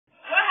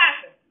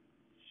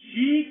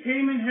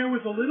came in here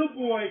with a little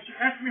boy. She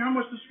asked me how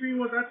much the screen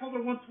was. I told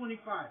her $125.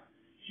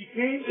 She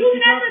came and she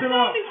dropped it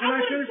off. Can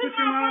I finish with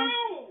your mom?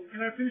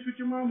 Can I finish with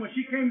your mom? When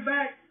she came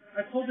back,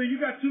 I told her, you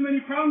got too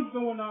many problems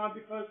going on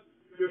because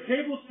your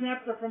cable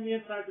snapped her from the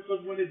inside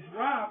because when it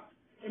dropped,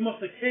 it must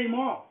have came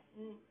off.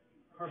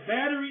 Her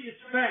battery is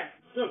fat.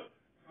 Look,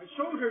 I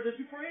showed her this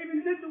before I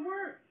even did the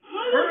work.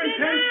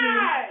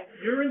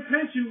 Your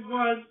intention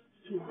was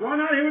to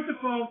run out here with the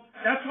phone.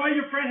 That's why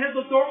your friend had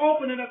the door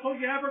open and I told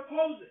you to have her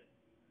close it.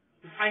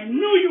 I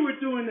knew you were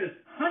doing this.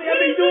 Honey, I've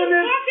been doing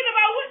this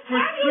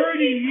for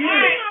 30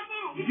 years.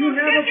 You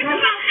have a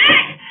problem.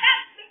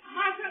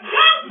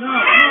 No.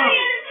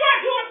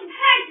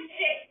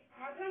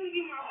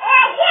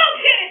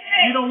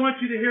 You don't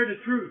want you to hear the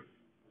truth.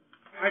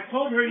 I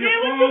told her your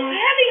phone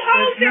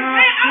is not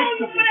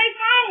fixable.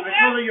 I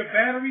told her your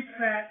battery's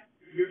fat.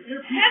 Your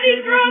earpiece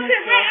heavy girls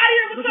can right out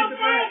here with their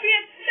phone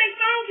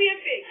being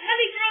fixed.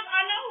 Heavy girls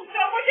I know. So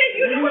what did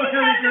you do? What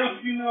heavy girls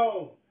you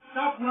know?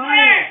 Stop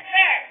lying.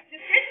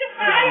 Just hit the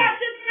phone. I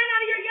just ran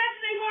out of here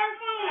yesterday for her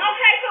phone.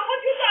 Okay, so what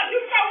you thought? You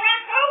throw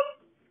rock out?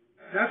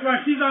 That's why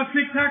she's on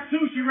TikTok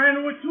too. She ran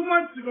away 2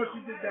 months ago. She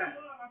did that.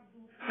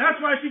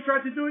 That's why she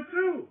tried to do it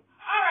too.